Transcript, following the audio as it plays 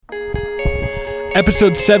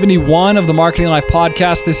Episode 71 of the Marketing Life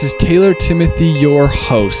Podcast. This is Taylor Timothy, your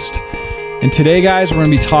host. And today, guys, we're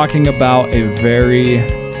going to be talking about a very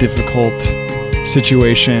difficult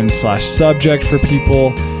situation / subject for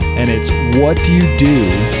people. And it's, what do you do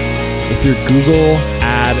if your Google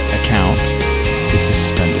ad account is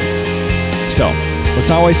suspended? So let's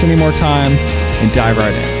not waste any more time and dive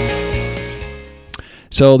right in.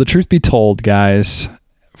 So the truth be told, guys,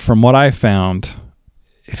 from what I found,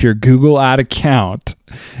 if your Google ad account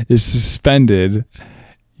is suspended,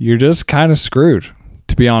 you're just kind of screwed,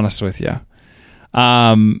 to be honest with you.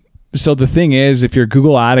 So the thing is, if your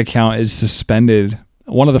Google ad account is suspended,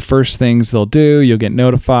 one of the first things they'll do, you'll get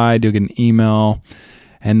notified, you'll get an email,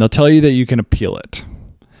 and they'll tell you that you can appeal it.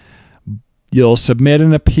 You'll submit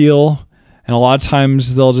an appeal, and a lot of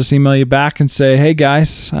times they'll just email you back and say, hey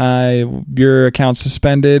guys, your account's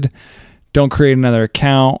suspended. Don't create another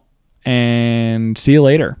account. And see you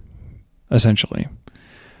later, essentially.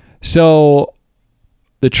 So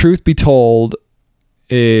the truth be told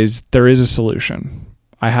is there is a solution.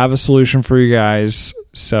 I have a solution for you guys.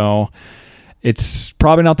 So it's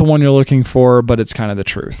probably not the one you're looking for, but it's kind of the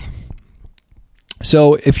truth.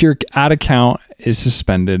 So if your ad account is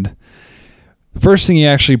suspended, the first thing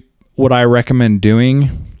what I recommend doing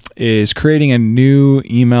is creating a new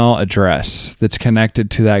email address that's connected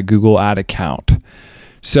to that Google ad account.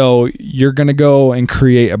 So you're going to go and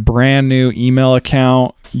create a brand new email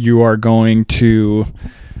account. You are going to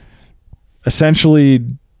essentially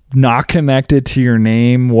not connect it to your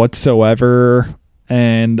name whatsoever.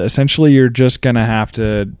 And essentially you're just going to have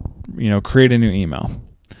to, create a new email.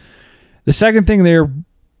 The second thing there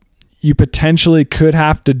you potentially could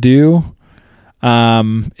have to do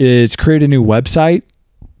is create a new website.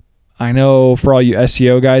 I know for all you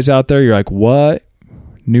SEO guys out there, you're like, what?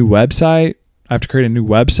 New website? I have to create a new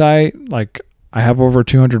website. Like, I have over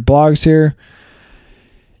 200 blogs here.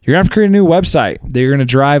 You're going to have to create a new website that you're going to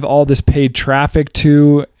drive all this paid traffic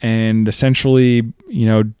to and essentially,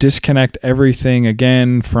 disconnect everything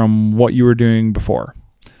again from what you were doing before.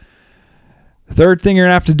 The third thing you're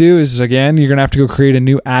going to have to do is, again, you're going to have to go create a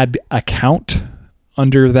new ad account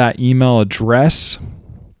under that email address.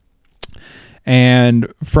 And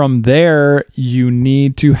from there, you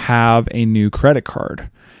need to have a new credit card.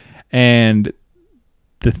 And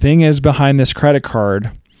the thing is behind this credit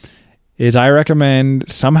card is I recommend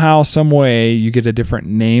somehow, some way you get a different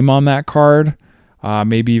name on that card,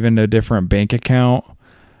 maybe even a different bank account.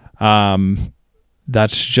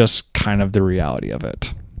 That's just kind of the reality of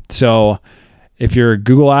it. So if your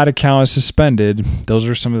Google ad account is suspended, those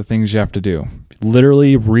are some of the things you have to do.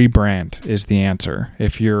 Literally rebrand is the answer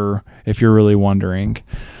if you're really wondering.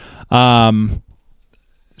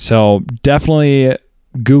 So definitely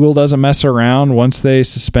Google doesn't mess around. Once they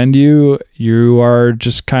suspend you, you are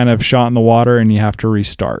just kind of shot in the water and you have to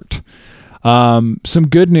restart. Some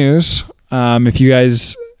good news. If you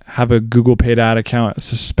guys have a Google paid ad account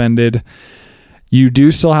suspended, you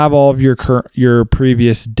do still have all of your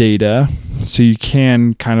previous data. So you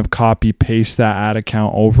can kind of copy paste that ad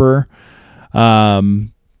account over.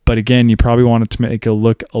 But again, you probably want it to make it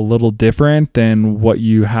look a little different than what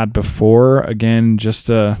you had before. Again, just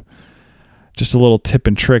a little tip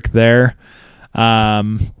and trick there.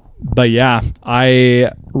 But yeah,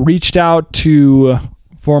 I reached out to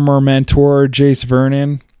former mentor, Jace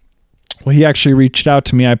Vernon. Well, he actually reached out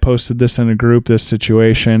to me. I posted this in a group, this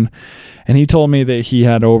situation, and he told me that he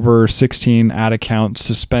had over 16 ad accounts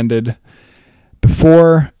suspended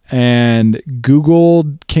before, and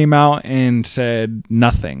Google came out and said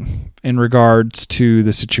nothing in regards to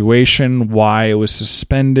the situation, why it was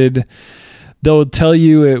suspended. They'll tell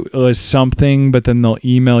you it was something, but then they'll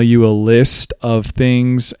email you a list of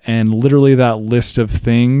things, and literally that list of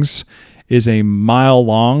things is a mile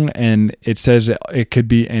long, and it says it could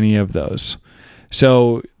be any of those.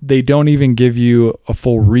 So they don't even give you a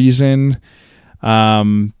full reason.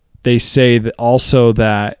 They say that also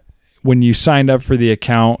that when you signed up for the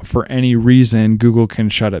account for any reason, Google can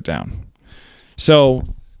shut it down. So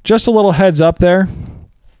just a little heads up there.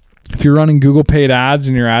 If you're running Google paid ads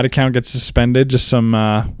and your ad account gets suspended, just some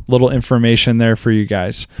little information there for you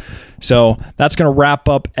guys. So that's going to wrap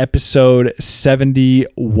up episode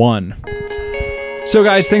 71. So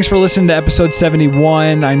guys, thanks for listening to episode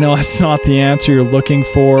 71. I know it's not the answer you're looking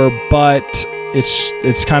for, but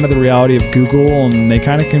it's kind of the reality of Google, and they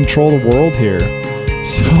kind of control the world here.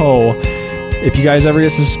 So if you guys ever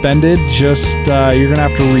get suspended, just you're going to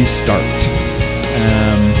have to restart,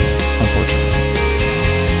 unfortunately.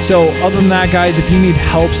 So other than that, guys, if you need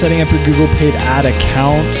help setting up your Google paid ad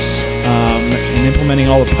accounts and implementing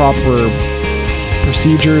all the proper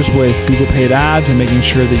procedures with Google paid ads and making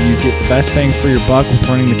sure that you get the best bang for your buck with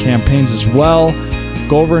running the campaigns as well.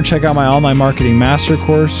 Go over and check out my online marketing master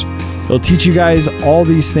course. It'll teach you guys all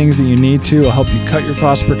these things that you need to. It'll help you cut your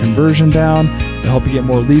cost per conversion down. It'll help you get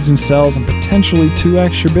more leads and sales and potentially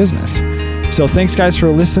 2x your business. So thanks guys for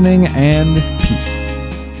listening, and peace.